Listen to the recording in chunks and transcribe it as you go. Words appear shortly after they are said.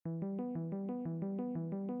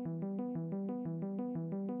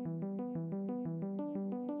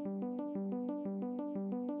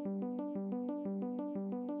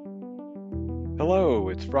Hello,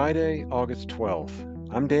 it's Friday, August 12th.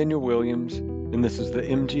 I'm Daniel Williams, and this is the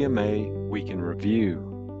MGMA Week in Review,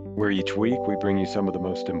 where each week we bring you some of the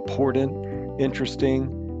most important,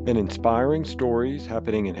 interesting, and inspiring stories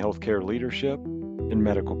happening in healthcare leadership and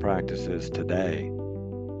medical practices today.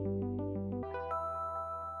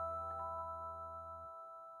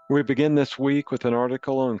 We begin this week with an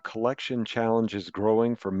article on collection challenges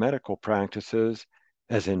growing for medical practices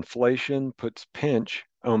as inflation puts pinch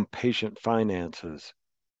on patient finances.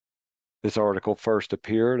 This article first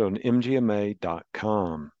appeared on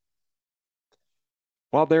MGMA.com.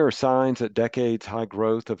 While there are signs that decades high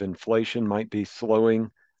growth of inflation might be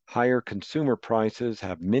slowing, higher consumer prices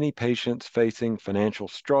have many patients facing financial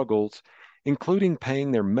struggles, including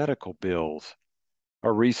paying their medical bills.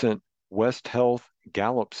 A recent West Health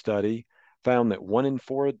Gallup study found that 1 in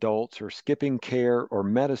 4 adults are skipping care or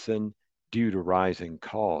medicine due to rising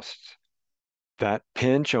costs. That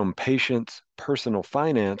pinch on patients' personal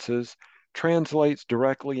finances translates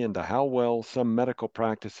directly into how well some medical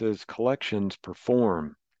practices' collections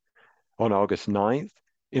perform. On August 9th,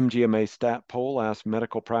 MGMA Stat Poll asked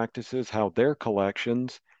medical practices how their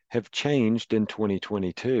collections have changed in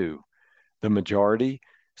 2022. The majority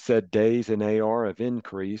said days in AR have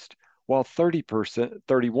increased, while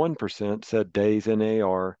 31% said days in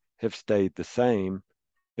AR have stayed the same,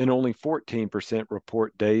 and only 14%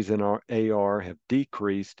 report days in our AR have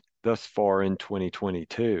decreased thus far in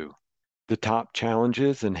 2022. The top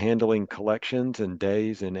challenges in handling collections and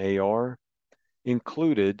days in AR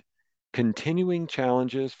included continuing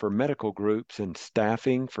challenges for medical groups and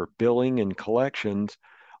staffing for billing and collections,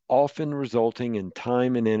 often resulting in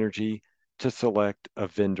time and energy to select a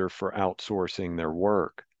vendor for outsourcing their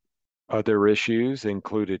work. Other issues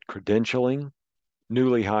included credentialing,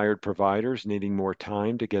 newly hired providers needing more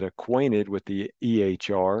time to get acquainted with the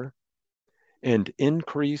EHR, and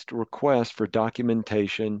increased requests for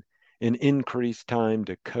documentation and increased time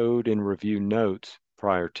to code and review notes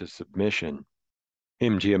prior to submission.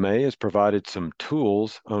 MGMA has provided some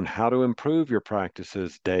tools on how to improve your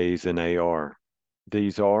practice's days in AR.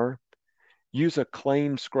 These are: use a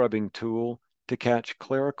claim scrubbing tool to catch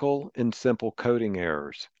clerical and simple coding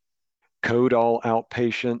errors. Code all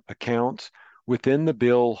outpatient accounts within the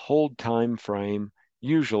bill hold time frame,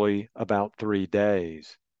 usually about 3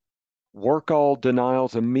 days. Work all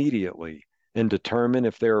denials immediately and determine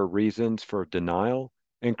if there are reasons for denial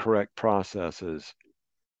and correct processes.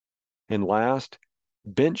 And last,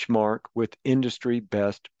 benchmark with industry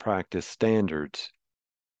best practice standards.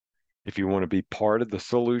 If you want to be part of the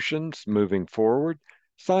solutions moving forward,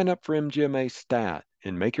 sign up for MGMA Stat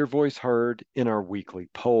and make your voice heard in our weekly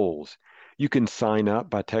polls. You can sign up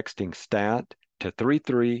by texting STAT to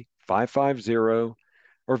 33550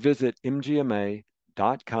 or visit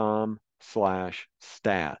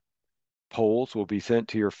mgma.com/stat. Polls will be sent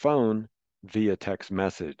to your phone via text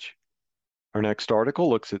message. Our next article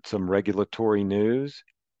looks at some regulatory news.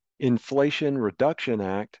 Inflation Reduction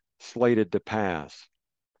Act slated to pass.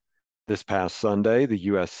 This past Sunday, the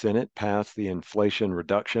U.S. Senate passed the Inflation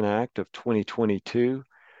Reduction Act of 2022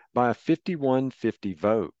 by a 51-50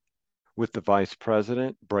 vote, with the Vice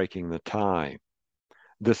President breaking the tie.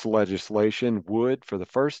 This legislation would, for the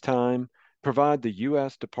first time, provide the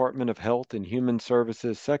U.S. Department of Health and Human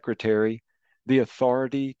Services Secretary the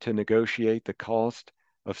authority to negotiate the cost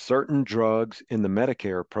of certain drugs in the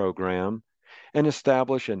Medicare program and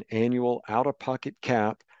establish an annual out-of-pocket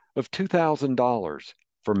cap of $2,000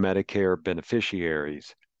 for Medicare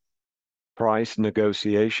beneficiaries. Price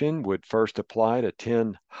negotiation would first apply to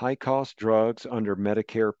 10 high-cost drugs under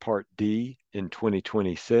Medicare Part D in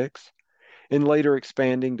 2026, and later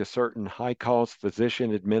expanding to certain high-cost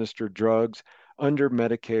physician-administered drugs under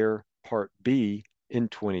Medicare Part B in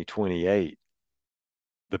 2028.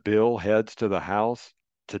 The bill heads to the House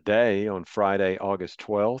today on Friday, August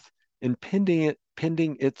 12th, and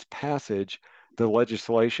pending its passage, the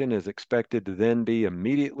legislation is expected to then be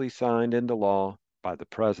immediately signed into law by the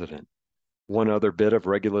President. One other bit of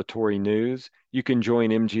regulatory news: you can join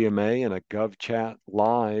MGMA in a GovChat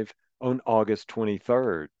Live on August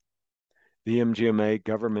 23rd. The MGMA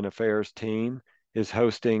Government Affairs team is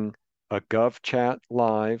hosting a GovChat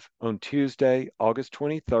Live on Tuesday, August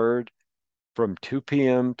 23rd from 2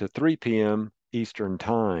 p.m. to 3 p.m. Eastern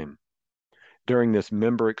Time. During this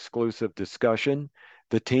member-exclusive discussion,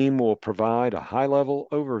 the team will provide a high-level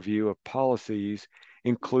overview of policies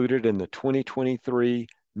included in the 2023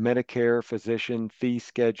 Medicare Physician Fee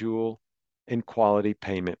Schedule and Quality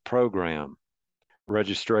Payment Program.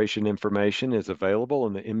 Registration information is available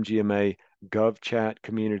on the MGMA GovChat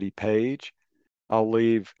community page. I'll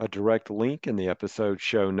leave a direct link in the episode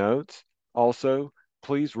show notes. Also,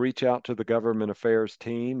 please reach out to the government affairs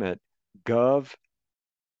team at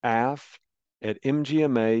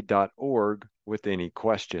gov.af@mgma.org with any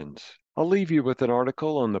questions. I'll leave you with an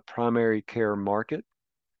article on the primary care market.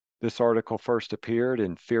 This article first appeared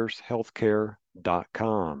in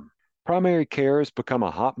fiercehealthcare.com. Primary care has become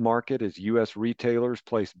a hot market as U.S. retailers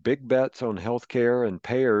place big bets on healthcare, and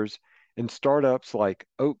payers and startups like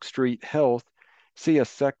Oak Street Health see a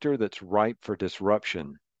sector that's ripe for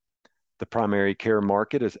disruption. The primary care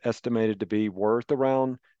market is estimated to be worth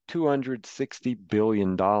around $260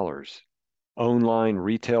 billion. Online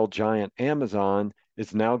retail giant Amazon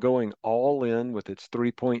is now going all in with its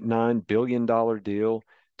 $3.9 billion deal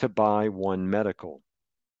to buy One Medical.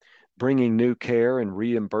 Bringing new care and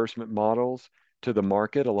reimbursement models to the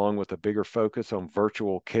market, along with a bigger focus on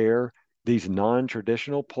virtual care, these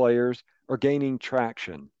non-traditional players are gaining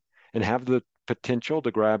traction and have the potential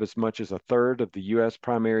to grab as much as a third of the U.S.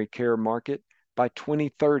 primary care market by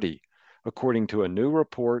 2030, according to a new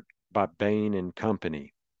report by Bain &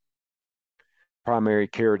 Company. Primary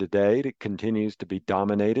care today continues to be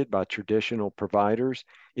dominated by traditional providers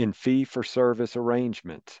in fee-for-service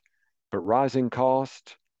arrangements, but rising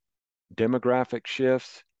costs, demographic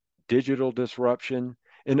shifts, digital disruption,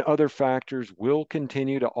 and other factors will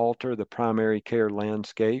continue to alter the primary care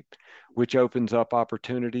landscape, which opens up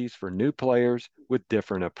opportunities for new players with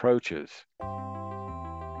different approaches.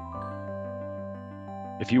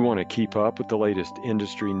 If you want to keep up with the latest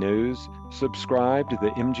industry news, subscribe to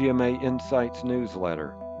the MGMA Insights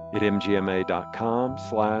newsletter at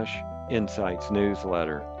mgma.com/insights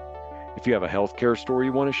newsletter. If you have a healthcare story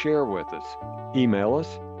you want to share with us, email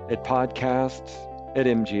us at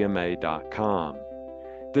podcasts@mgma.com.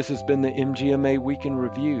 This has been the MGMA Week in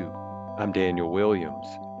Review. I'm Daniel Williams.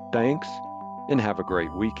 Thanks, and have a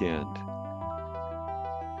great weekend.